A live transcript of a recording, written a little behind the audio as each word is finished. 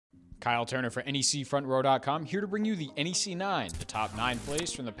Kyle Turner for NECFrontRow.com, here to bring you the NEC 9, the top 9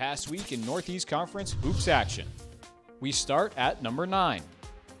 plays from the past week in Northeast Conference hoops action. We start at number 9.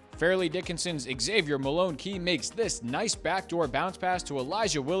 Fairleigh Dickinson's Xavier Malone-Key makes this nice backdoor bounce pass to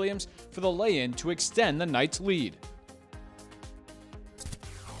Elijah Williams for the lay-in to extend the Knights' lead.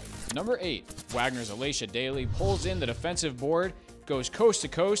 Number 8. Wagner's Alicia Daly pulls in the defensive board, goes coast to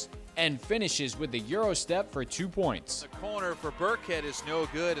coast, and finishes with the Euro step for 2 points. The corner for Burkhead is no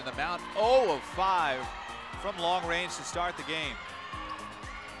good, and the Mount 0 of 5 from long range to start the game.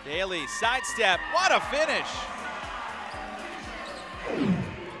 Daly, sidestep, what a finish!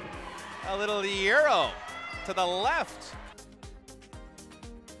 A little Euro to the left.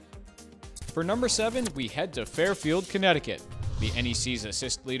 For number 7, we head to Fairfield, Connecticut. The NEC's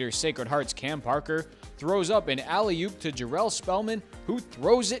assist leader, Sacred Heart's Cam Parker, throws up an alley-oop to Jarrell Spellman, who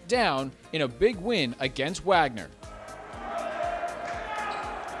throws it down in a big win against Wagner.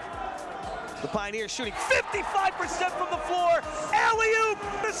 The Pioneers shooting 55% from the floor. Alley-oop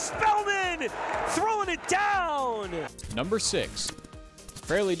to Spellman, throwing it down. Number 6.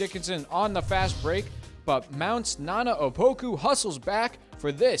 Fairleigh Dickinson on the fast break, but Mount's Nana Opoku hustles back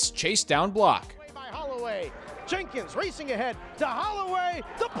for this chase down block. By Holloway. Jenkins racing ahead to Holloway.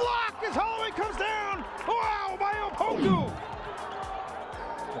 The block as Holloway comes down. Wow, by Opoku.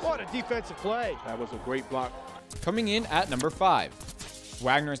 What a defensive play. That was a great block. Coming in at number 5.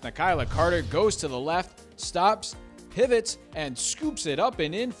 Wagner's Nikayla Carter goes to the left, stops, pivots, and scoops it up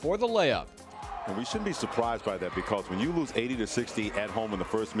and in for the layup. And we shouldn't be surprised by that, because when you lose 80-60 at home in the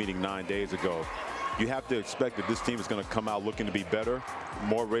first meeting 9 days ago, you have to expect that this team is going to come out looking to be better,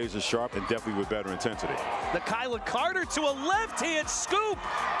 more razor sharp, and definitely with better intensity. Nikayla Carter to a left-hand scoop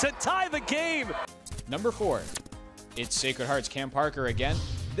to tie the game. Number 4. It's Sacred Heart's Cam Parker again.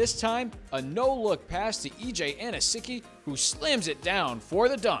 This time, a no-look pass to EJ Anasicki, who slams it down for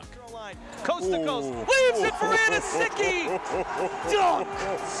the dunk. Coast to coast, leaves it for Anasicki. Dunk!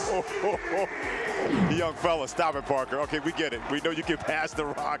 Young fella, stop it, Parker. Okay, we get it. We know you can pass the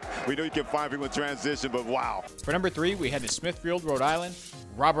rock. We know you can find people in transition, but wow. For number 3, we head to Smithfield, Rhode Island.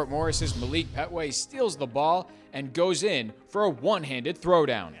 Robert Morris's Malik Petway steals the ball and goes in for a one-handed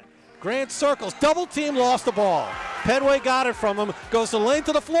throwdown. Grant circles, double team, lost the ball. Petway got it from him, goes the lane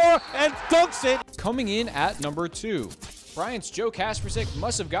to the floor and dunks it. Coming in at number 2. Bryant's Joe Kaspersic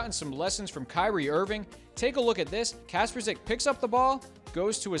must have gotten some lessons from Kyrie Irving. Take a look at this. Kaspersic picks up the ball,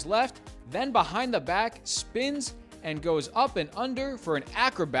 goes to his left, then behind the back, spins, and goes up and under for an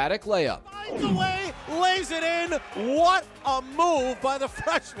acrobatic layup. Finds the way, lays it in. What a move by the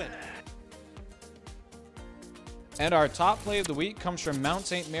freshman. And our top play of the week comes from Mount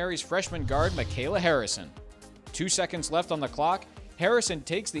St. Mary's freshman guard, Michaela Harrison. 2 seconds left on the clock. Harrison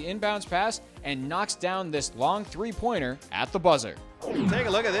takes the inbounds pass and knocks down this long three-pointer at the buzzer. Take a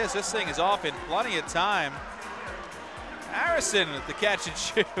look at this. This thing is off in plenty of time. Harrison with the catch and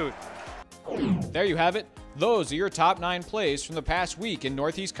shoot. There you have it. Those are your top 9 plays from the past week in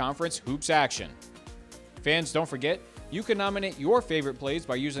Northeast Conference hoops action. Fans, don't forget, you can nominate your favorite plays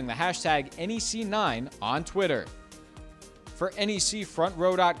by using the hashtag NEC9 on Twitter. For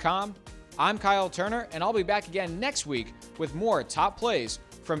NECFrontRow.com, I'm Kyle Turner, and I'll be back again next week with more top plays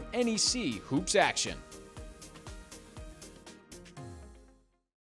from NEC hoops action.